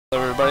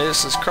everybody,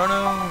 this is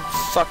Chrono.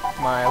 Fuck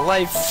my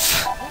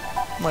life.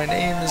 My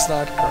name is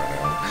not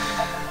Chrono.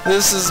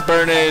 This is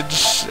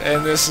Byrnage,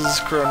 and this is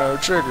Chrono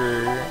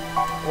Trigger.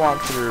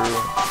 Walkthrough.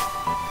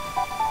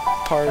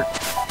 Part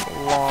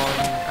long,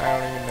 I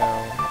don't even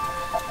know.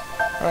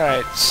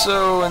 Alright,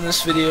 so in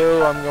this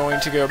video I'm going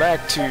to go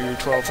back to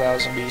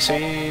 12,000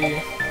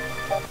 BC.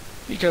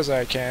 Because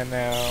I can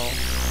now.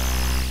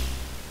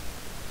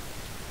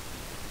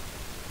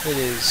 It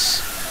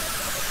is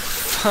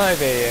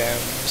 5 AM,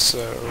 so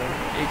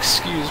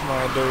excuse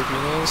my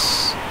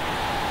dopiness.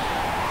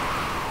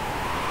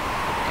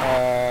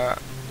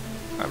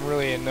 I'm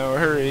really in no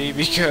hurry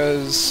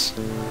because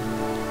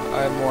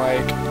I'm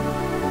like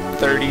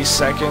 30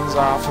 seconds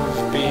off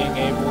of being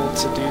able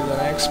to do the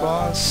next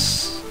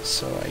boss,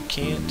 so I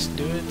can't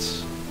do it.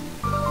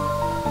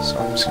 So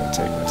I'm just gonna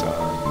take my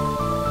time.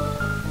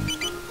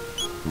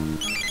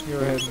 Go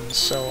ahead and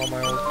sell all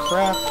my old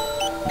crap.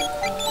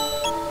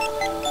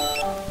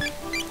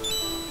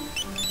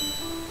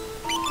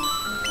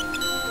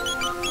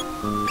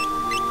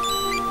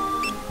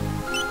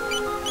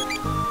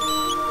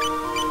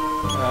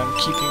 I'm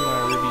keeping my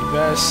ruby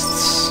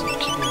vests, I'm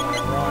keeping my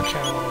rock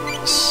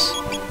hounds,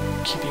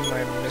 I'm keeping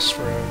my mist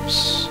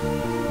robes.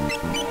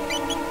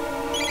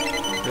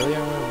 Really, I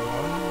only have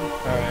one?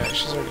 Oh yeah,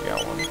 she's already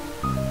got one.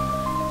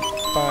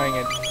 Buying a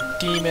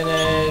demon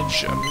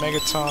edge, a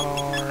megaton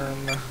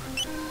arm,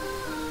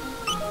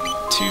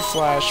 2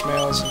 flash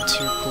mails, and 2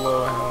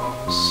 glow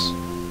helms.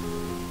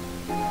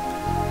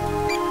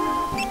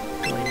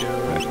 Going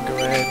to go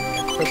ahead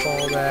and equip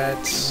all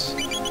that.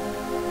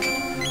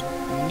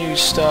 New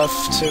stuff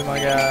to my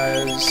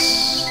guys.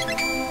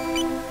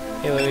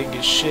 Ayla didn't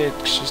get shit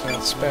because she's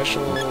not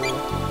special.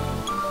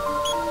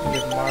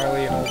 Give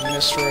Marley an old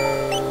mist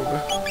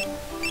robe.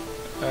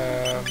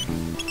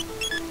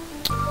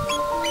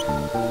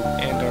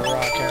 And a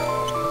rock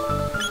helm.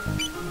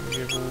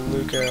 Give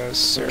Luca a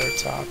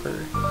Ceratopper.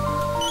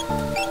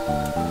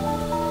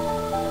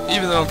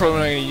 Even though I'm probably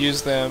not going to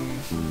use them,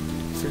 I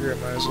figure I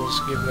might as well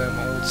just give them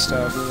old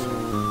stuff.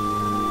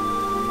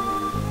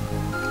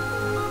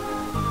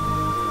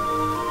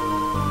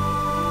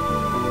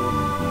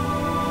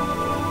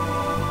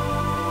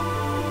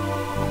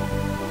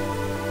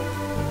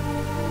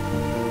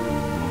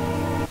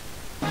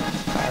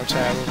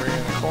 Tab over here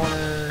in the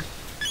corner.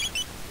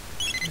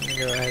 I'm gonna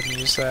go ahead and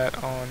use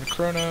that on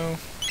Chrono.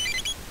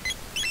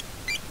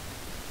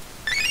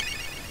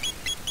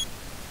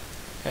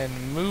 And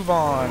move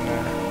on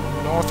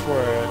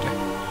northward.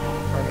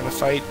 We're gonna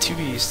fight 2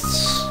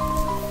 beasts.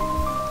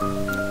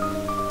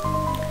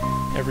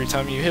 Every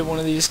time you hit one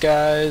of these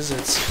guys,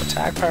 its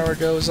attack power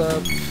goes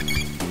up.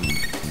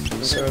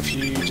 So if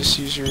you just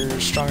use your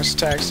strongest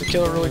attacks to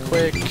kill it really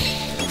quick,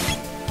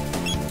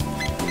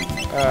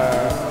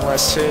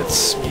 less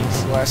hits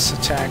means less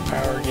attack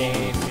power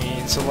gain,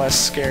 means less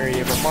scary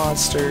of a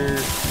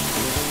monster,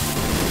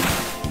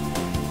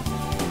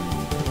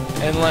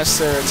 unless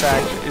their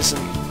attack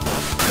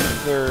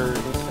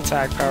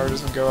power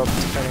doesn't go up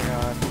depending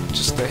on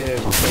just the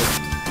hit, but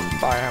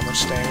by how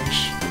much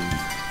damage.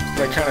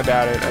 But I kinda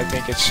doubt it. I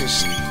think it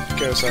just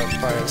goes up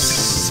by a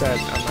set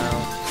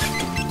amount.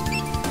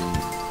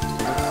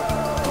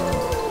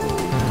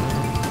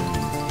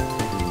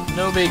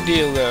 No big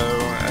deal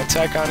though.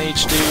 Attack on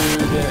each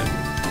dude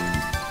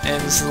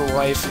ends the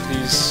life of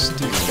these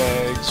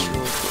douchebags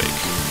really quick.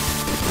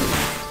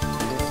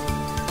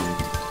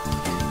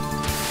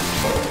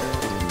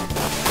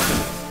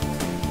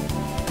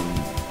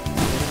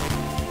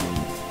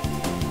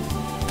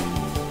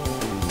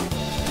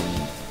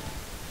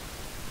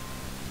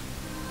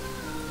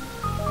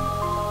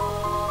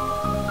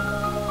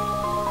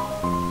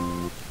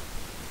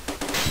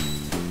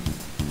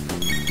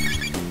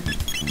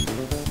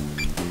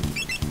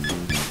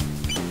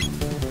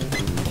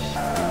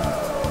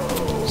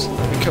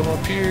 Come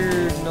up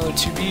here, another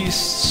 2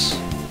 beasts.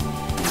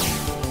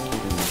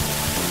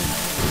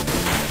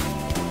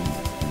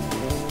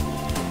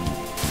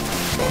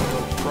 No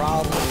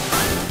problem.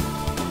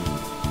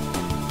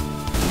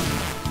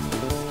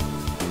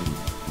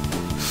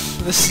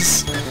 This is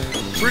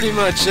pretty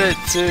much it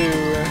too.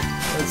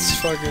 It's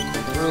fucking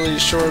really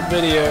short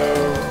video.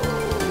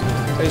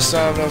 I just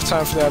don't have enough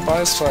time for that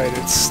boss fight,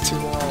 it's too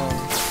long.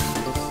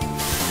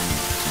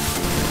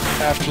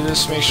 After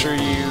this, make sure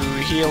you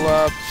heal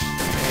up.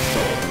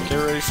 Get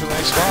ready for the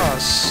next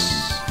boss.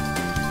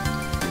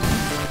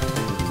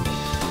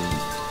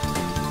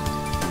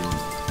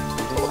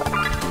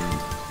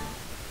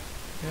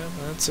 Yeah,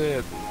 that's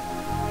it.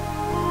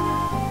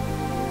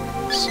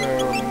 So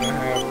I'm gonna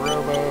have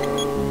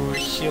Robo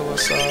heal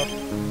us up.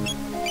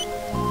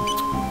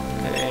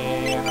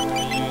 And I'm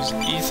gonna use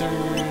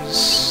Ethers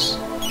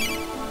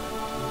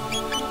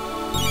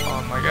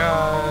on my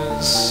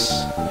guys.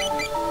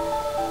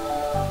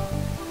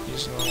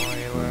 Using the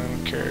Ayla, I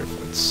don't care if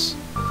it's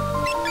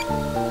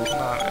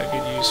not a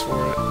good use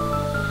for it.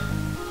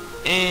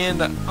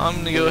 And I'm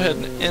gonna go ahead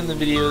and end the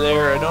video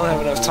there. I don't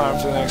have enough time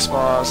for the next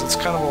boss. It's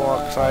kind of a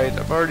long fight.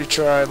 I've already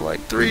tried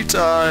like 3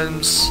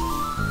 times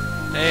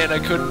and I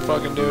couldn't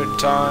fucking do it in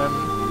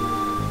time.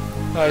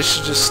 I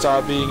should just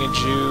stop being a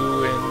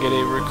Jew and get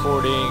a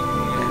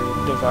recording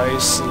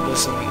device that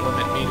doesn't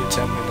limit me to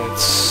 10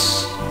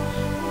 minutes.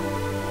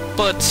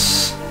 But,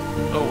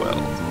 oh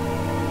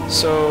well.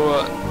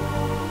 So,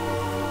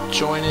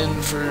 join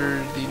in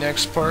for the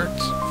next part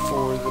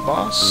for the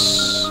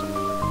boss.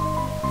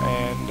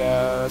 And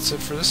that's it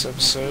for this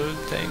episode.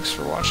 Thanks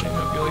for watching.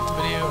 Hope you liked the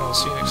video, and I'll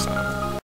see you next time.